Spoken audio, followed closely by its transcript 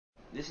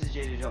This is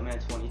JJ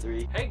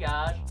Jumpman23. Hey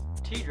guys,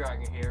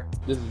 T-Dragon here.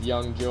 This is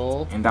Young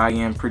Joel. And I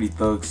am Pretty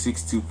Thug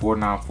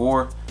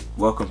 62494.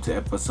 Welcome to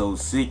episode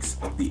 6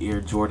 of the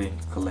Air Jordan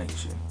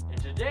collection.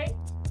 And today,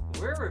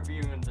 we're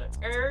reviewing the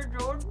Air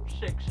Jordan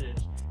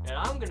 6s. And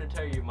I'm going to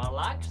tell you my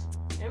likes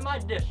and my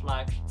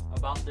dislikes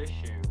about this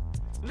shoe.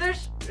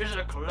 This is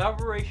a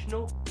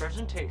collaborational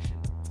presentation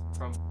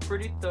from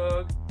Pretty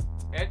Thug,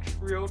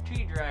 X-Real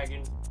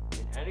T-Dragon,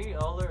 and any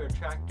other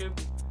attractive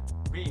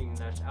being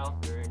that's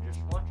out there, and just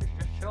wants to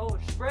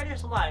spread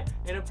his light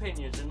and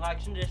opinions and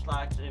likes and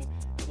dislikes and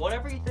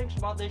whatever he thinks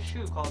about this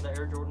shoe called the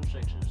Air Jordan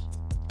 6s.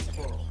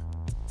 Plural.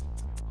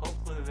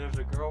 Hopefully there's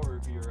a girl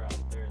reviewer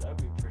out there. That'd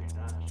be pretty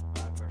nice.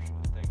 I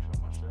personally think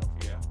so myself,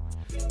 yeah.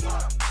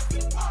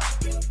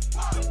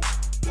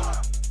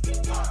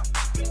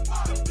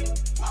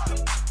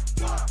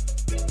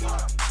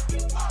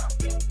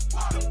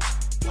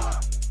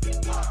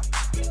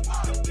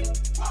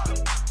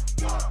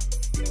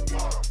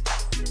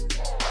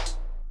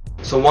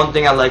 So one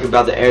thing I like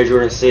about the Air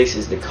Jordan 6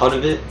 is the cut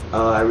of it.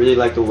 I really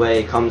like the way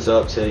it comes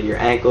up to your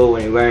ankle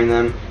when you're wearing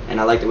them,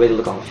 and I like the way they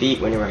look on feet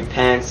when you're wearing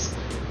pants.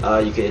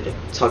 You could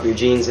tuck your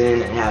jeans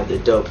in and have the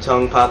dope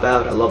tongue pop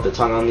out. I love the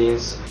tongue on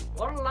these.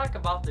 What I like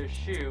about this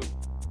shoe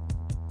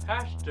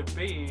has to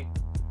be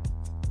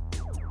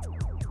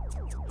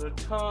the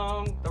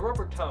tongue, the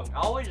rubber tongue.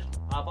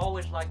 I've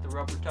always liked the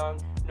rubber tongue.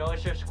 You know,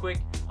 it's just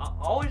quick.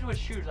 Always with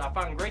shoes, I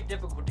find great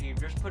difficulty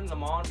just putting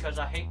them on because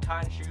I hate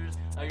tying shoes.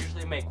 I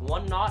usually make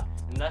one knot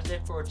and that's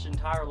it for its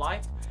entire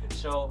life.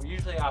 So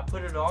usually I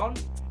put it on,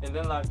 and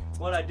then like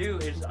what I do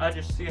is I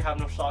just see I have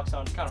no socks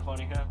on. It's kind of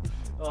funny,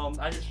 huh?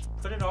 I just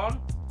put it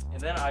on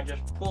and then I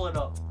just pull it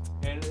up,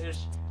 and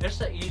it's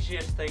the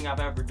easiest thing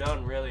I've ever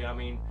done, really. I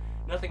mean,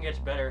 nothing gets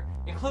better,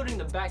 including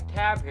the back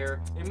tab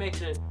here. It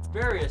makes it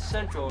very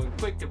essential and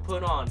quick to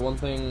put on. One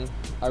thing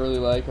I really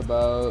like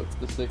about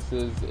the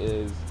 6s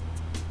is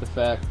the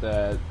fact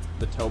that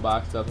the toe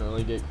box doesn't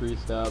really get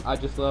creased up. I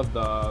just love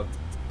the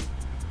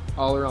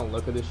all-around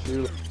look of this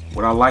shoe.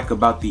 What I like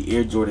about the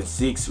Air Jordan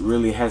 6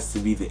 really has to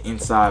be the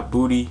inside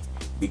booty,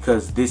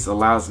 because this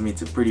allows me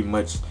to pretty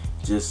much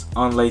just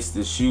unlace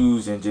the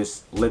shoes and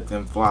just let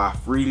them fly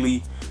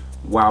freely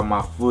while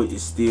my foot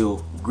is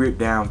still gripped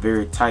down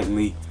very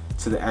tightly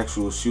to the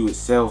actual shoe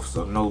itself,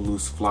 so no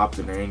loose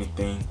flopping or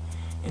anything.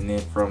 And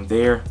then from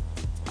there,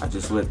 I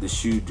just let the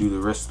shoe do the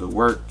rest of the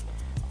work,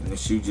 and the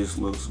shoe just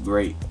looks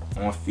great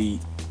on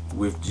feet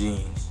with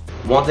jeans.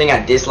 One thing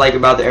I dislike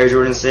about the Air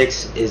Jordan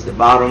 6 is the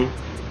bottom.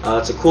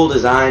 It's a cool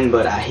design,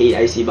 but I hate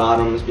icy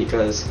bottoms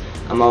because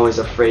I'm always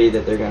afraid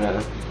that they're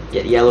gonna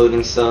get yellowed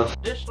and stuff.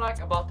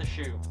 Dislike about the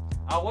shoe.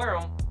 I wear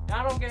them, and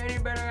I don't get any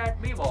better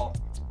at b-ball.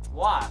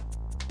 Why?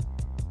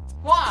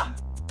 Why?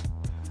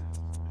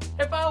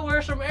 If I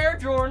wear some Air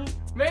Jordan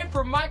made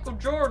for Michael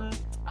Jordan,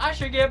 I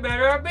should get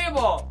better at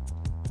b-ball.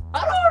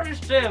 I don't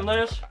understand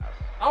this.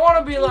 I want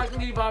to be like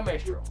Levi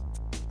Maestro.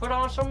 Put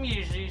on some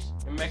Yeezys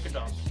and make a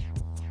dunk.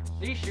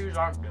 These shoes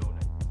aren't doing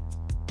it.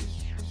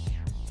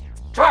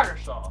 Tartar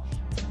sauce.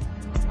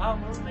 I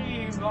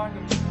believe I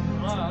can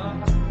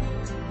fly.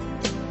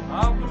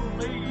 I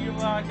believe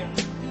I can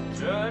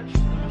touch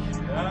the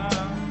sky.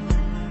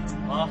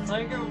 I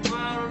think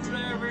about it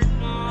every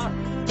night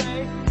and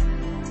day,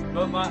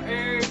 but my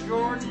Air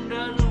Jordan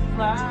doesn't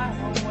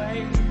fly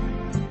away,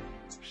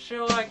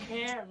 so I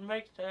can't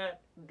make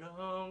that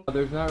dunk.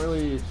 There's not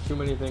really too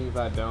many things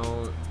I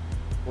don't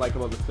like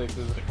about the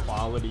 6s. The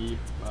quality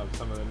of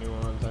some of the new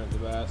ones aren't the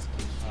best.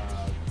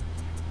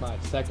 My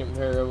second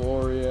pair of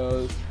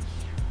Oreos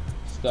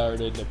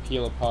started to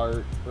peel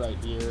apart right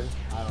here.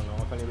 I don't know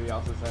if anybody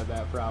else has had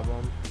that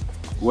problem.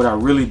 What I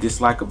really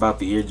dislike about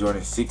the Air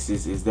Jordan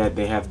 6s is that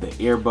they have the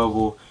air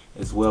bubble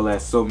as well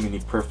as so many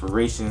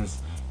perforations,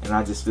 and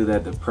I just feel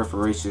that the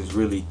perforations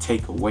really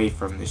take away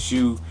from the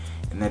shoe,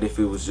 and that if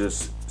it was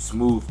just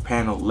smooth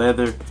paneled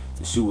leather,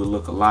 the shoe would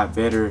look a lot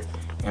better.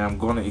 And I'm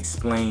going to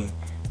explain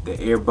the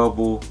air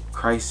bubble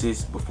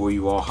crisis before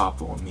you all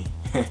hop on me.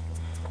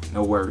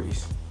 No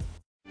worries.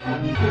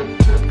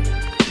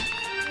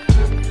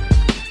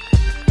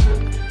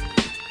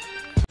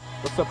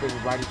 What's up,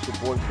 everybody? It's your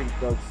boy Pretty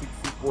Thug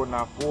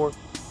 62494.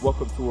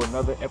 Welcome to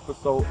another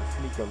episode of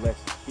Sneaker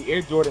Lesson. The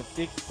Air Jordan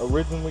 6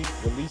 originally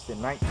released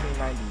in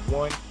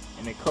 1991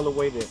 in a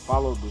colorway that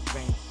followed the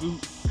same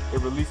suit.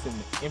 It released in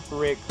the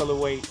infrared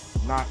colorway,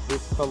 not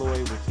this colorway,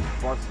 which is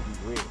varsity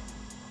red.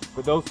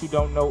 For those who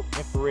don't know,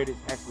 infrared is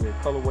actually a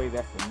colorway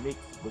that's a mix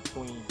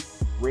between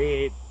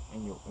red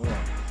and your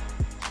orange.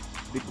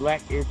 The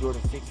black Air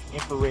Jordan 6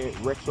 infrared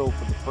retro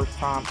for the first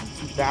time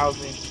in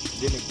 2000,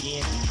 then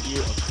again in the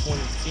year of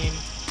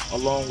 2010,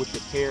 along with a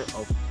pair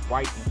of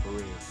white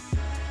infrareds.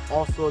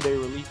 Also, they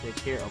released a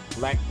pair of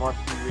black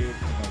varsity reds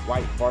and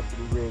white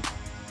varsity reds,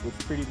 which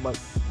pretty much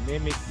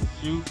mimic the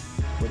shoe,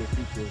 but it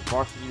features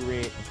varsity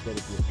red instead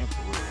of your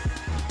infrared.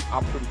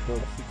 I'm Pretty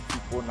Thug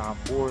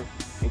 62494,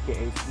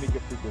 aka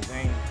Sneaker Freaker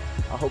Zane.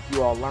 I hope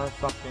you all learned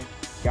something,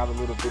 got a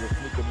little bit of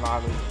sneaker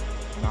knowledge,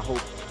 and I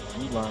hope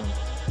you learned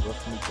your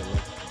sneaker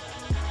lesson.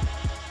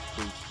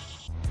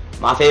 Peace.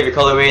 My favorite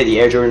colorway of the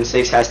Air Jordan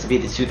 6 has to be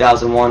the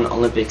 2001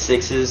 Olympic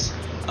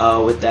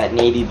 6s with that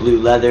navy blue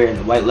leather and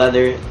the white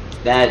leather.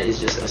 That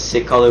is just a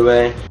sick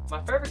colorway. My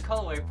favorite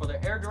colorway for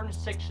the Air Jordan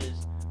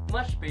 6s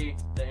must be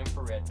the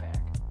infrared pack.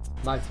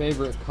 My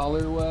favorite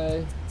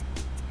colorway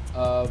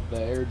of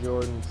the Air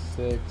Jordan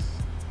 6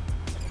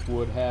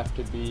 would have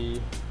to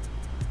be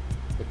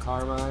the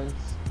Carmines.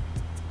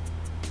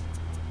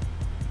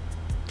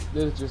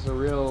 This is just a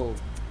real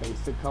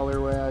basic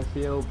colorway, I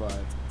feel, but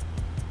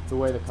the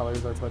way the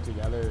colors are put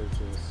together is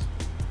just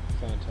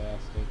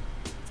fantastic.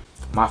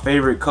 My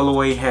favorite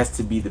colorway has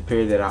to be the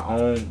pair that I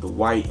own, the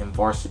white and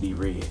varsity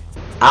red.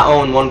 I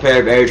own one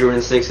pair of Air Jordan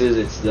 6s.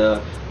 It's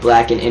the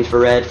black and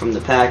infrared from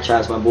the pack.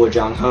 Shout out to my boy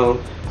Jong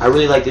Ho. I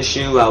really like this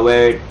shoe. I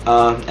wear it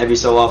every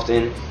so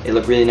often. It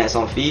looks really nice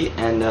on feet,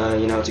 and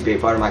you know, it's a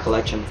great part of my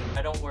collection.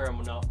 I don't wear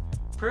them enough.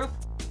 Proof?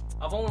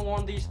 I've only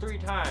worn these 3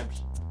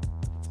 times.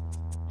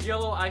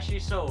 Yellow icy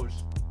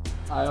soles.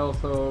 I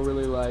also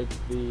really like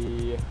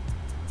the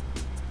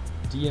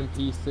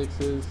DMP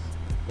 6s,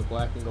 the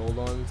black and gold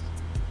ones,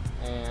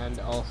 and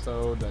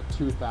also the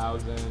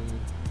 2000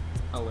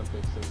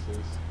 Olympic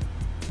 6s.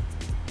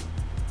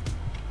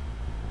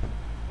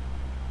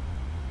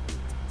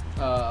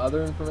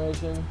 Other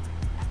information,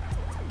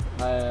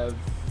 I have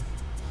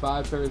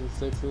 5 pairs of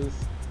 6s.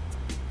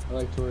 I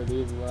like to wear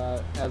these a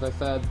lot. As I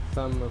said,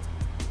 some of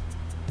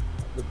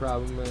the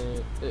problem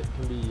is it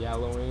can be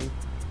yellowing.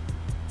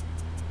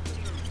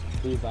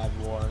 These I've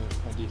worn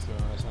a decent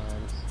amount of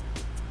times,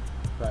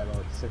 probably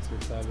about 6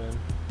 or 7.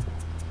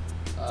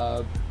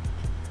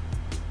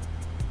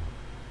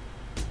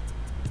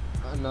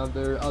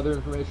 Other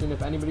information,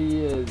 if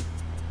anybody is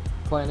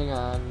planning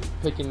on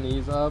picking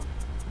these up,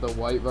 the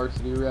white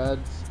varsity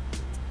reds,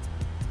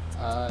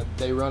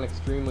 they run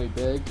extremely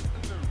big.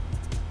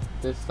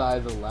 This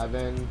size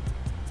 11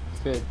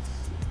 fits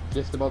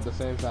just about the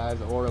same size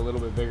or a little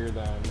bit bigger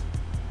than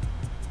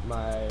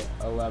my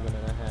 11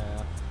 and a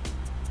half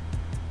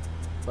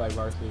black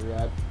varsity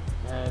red.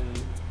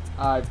 And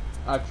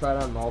I've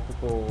tried on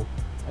multiple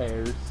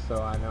pairs,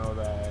 so I know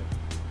that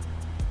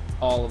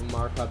all of them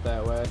are cut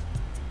that way.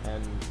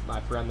 And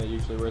my friend that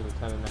usually wears a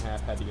 10 and a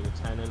half had to get a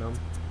 10 in them.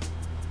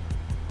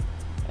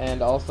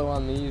 And also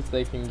on these,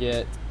 they can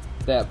get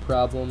that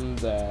problem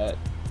that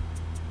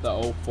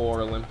the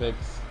 04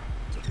 Olympics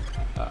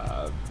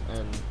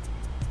and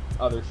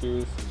other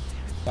shoes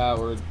got,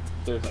 where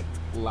there's like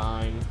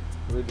line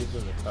ridges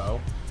in the toe.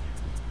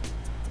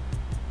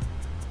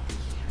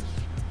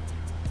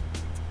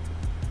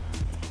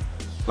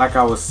 Like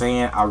I was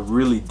saying, I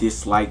really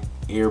dislike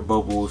air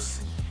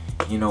bubbles,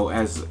 you know,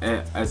 as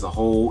a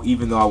whole.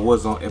 Even though I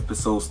was on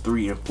episodes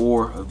 3 and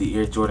 4 of the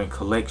Air Jordan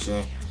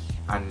collection,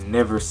 I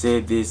never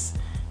said this,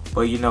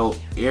 but you know,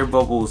 air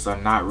bubbles are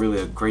not really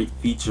a great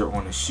feature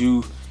on a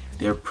shoe.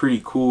 They're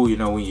pretty cool, you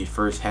know, when you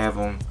first have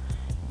them,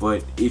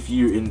 but if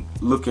you're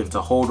looking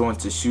to hold on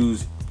to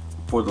shoes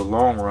for the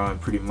long run,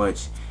 pretty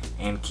much,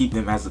 and keep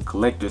them as a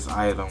collector's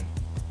item,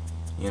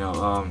 you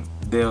know,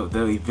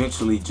 they'll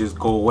eventually just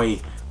go away,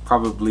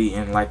 probably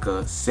in like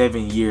a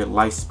 7-year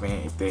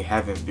lifespan if they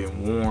haven't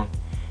been worn.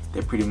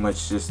 They're pretty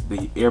much just,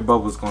 the air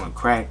bubble's gonna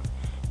crack,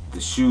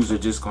 the shoes are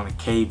just gonna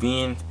cave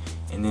in,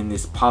 and then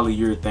this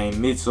polyurethane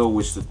midsole,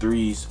 which the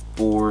 3s,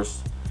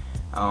 4s,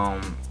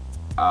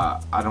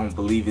 I don't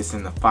believe it's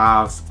in the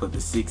 5s, but the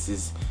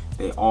 6s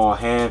they all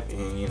have,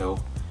 and you know,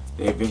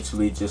 they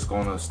eventually just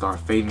gonna start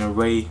fading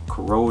away,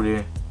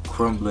 corroding,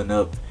 crumbling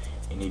up,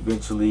 and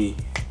eventually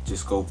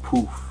just go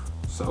poof.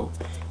 So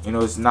you know,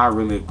 it's not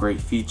really a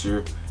great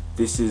feature.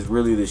 This is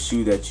really the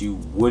shoe that you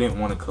wouldn't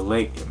want to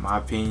collect, in my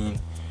opinion.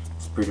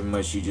 It's pretty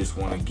much, you just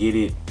want to get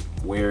it,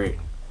 wear it,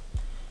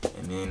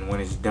 and then when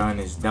it's done,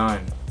 it's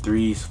done.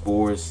 3s,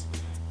 4s,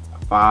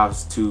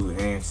 5s, 2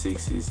 and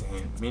 6s,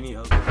 and many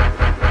others.